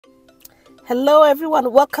Hello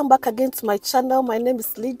everyone, welcome back again to my channel. My name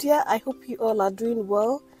is Lydia. I hope you all are doing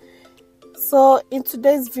well. So in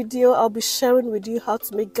today's video, I'll be sharing with you how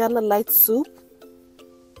to make Ghana light soup.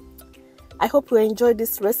 I hope you enjoy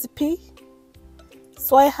this recipe.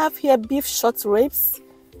 So I have here beef short ribs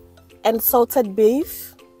and salted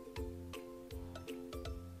beef.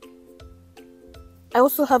 I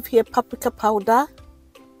also have here paprika powder,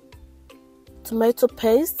 tomato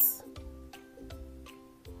paste,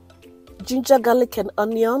 ginger, garlic and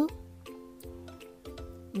onion,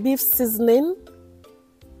 beef seasoning,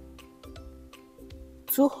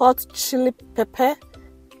 2 hot chili pepper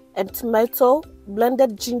and tomato,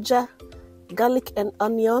 blended ginger, garlic and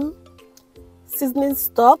onion, seasoning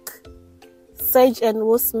stock, sage and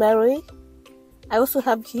rosemary. I also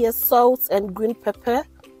have here salt and green pepper.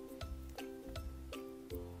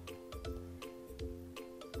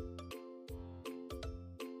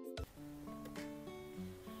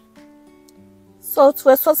 So to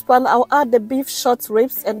a saucepan, I'll add the beef short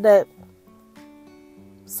ribs and the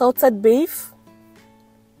salted beef.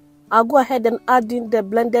 I'll go ahead and add in the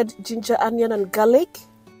blended ginger, onion and garlic,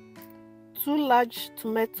 2 large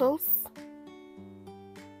tomatoes,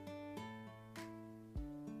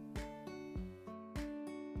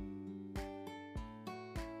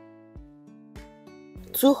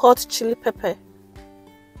 two hot chili pepper.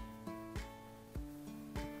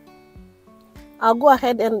 I'll go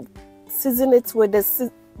ahead and season it with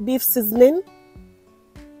the beef seasoning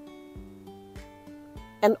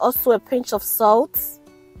and also a pinch of salt,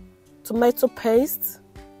 tomato paste,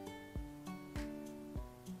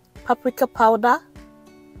 paprika powder,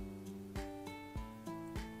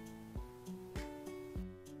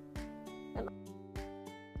 and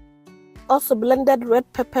also blended red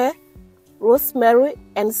pepper, rosemary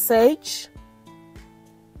and sage.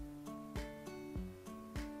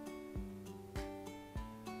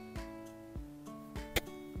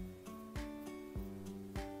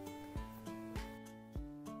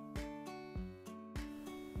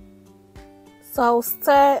 So I'll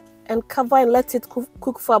stir and cover and let it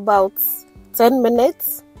cook for about 10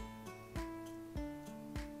 minutes.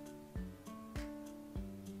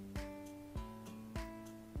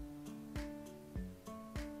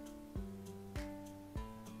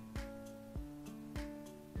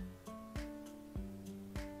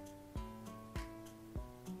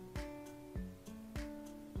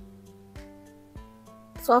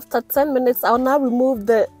 So after 10 minutes, I'll now remove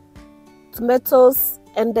the tomatoes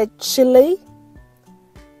and the chili.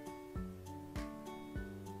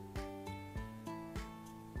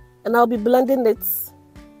 And I'll be blending it. So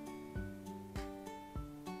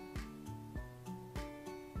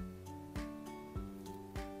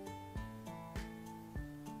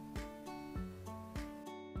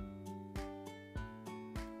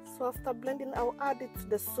after blending, I'll add it to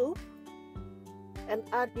the soup and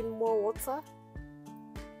add in more water.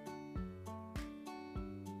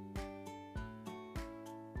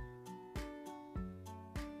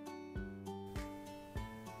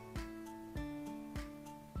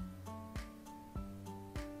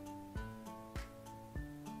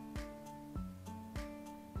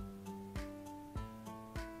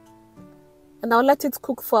 And I'll let it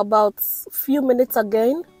cook for about a few minutes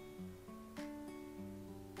again.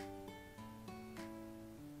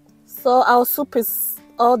 So our soup is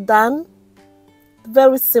all done.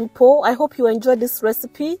 Very simple. I hope you enjoyed this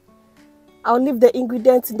recipe. I'll leave the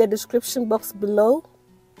ingredients in the description box below.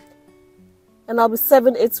 And I'll be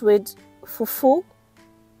serving it with fufu.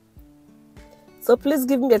 So please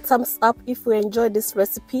give me a thumbs up if you enjoyed this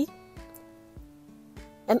recipe.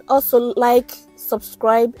 And also like,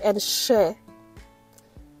 subscribe and share.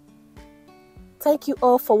 Thank you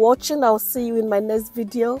all for watching. I'll see you in my next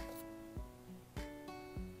video.